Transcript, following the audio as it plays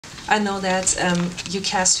I know that you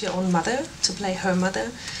cast your own mother to play her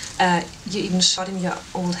mother. You even shot in your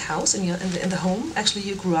old house, in the home actually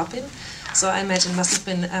you grew up in. So I imagine it must have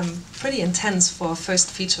been pretty intense for a first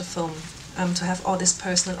feature film to have all this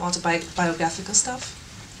personal autobiographical stuff.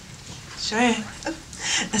 Sure.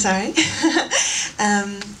 Oh, sorry.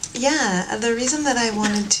 Yeah, the reason that I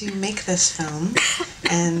wanted to make this film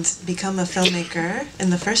and become a filmmaker in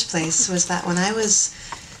the first place was that when I was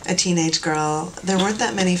a teenage girl, there weren't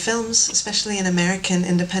that many films, especially in American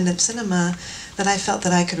independent cinema, that I felt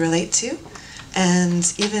that I could relate to.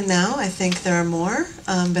 And even now, I think there are more,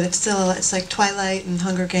 but it's like Twilight and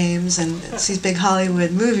Hunger Games and it's these big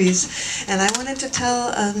Hollywood movies. And I wanted to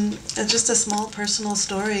tell just a small personal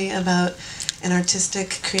story about an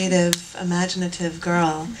artistic, creative, imaginative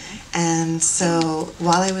girl. And so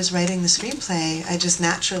while I was writing the screenplay, I just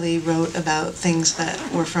naturally wrote about things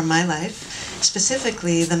that were from my life,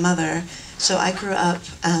 specifically the mother. So I grew up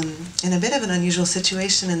in a bit of an unusual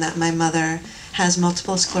situation in that my mother has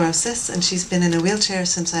multiple sclerosis and she's been in a wheelchair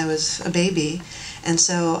since I was a baby. And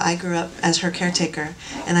so I grew up as her caretaker,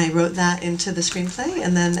 and I wrote that into the screenplay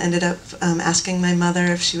and then ended up asking my mother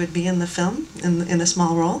if she would be in the film in a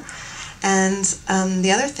small role. And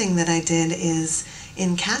the other thing that I did is,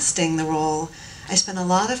 in casting the role, I spent a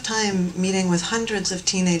lot of time meeting with hundreds of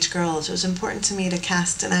teenage girls. It was important to me to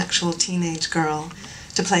cast an actual teenage girl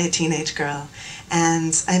to play a teenage girl.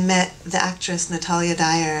 And I met the actress Natalia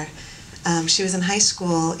Dyer. She was in high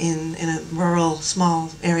school in a rural,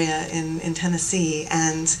 small area in Tennessee,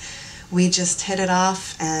 and we just hit it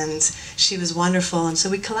off, and she was wonderful, and so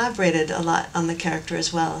we collaborated a lot on the character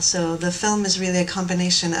as well. So the film is really a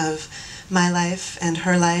combination of my life and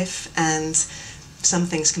her life, and some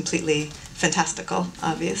things completely fantastical,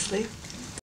 obviously.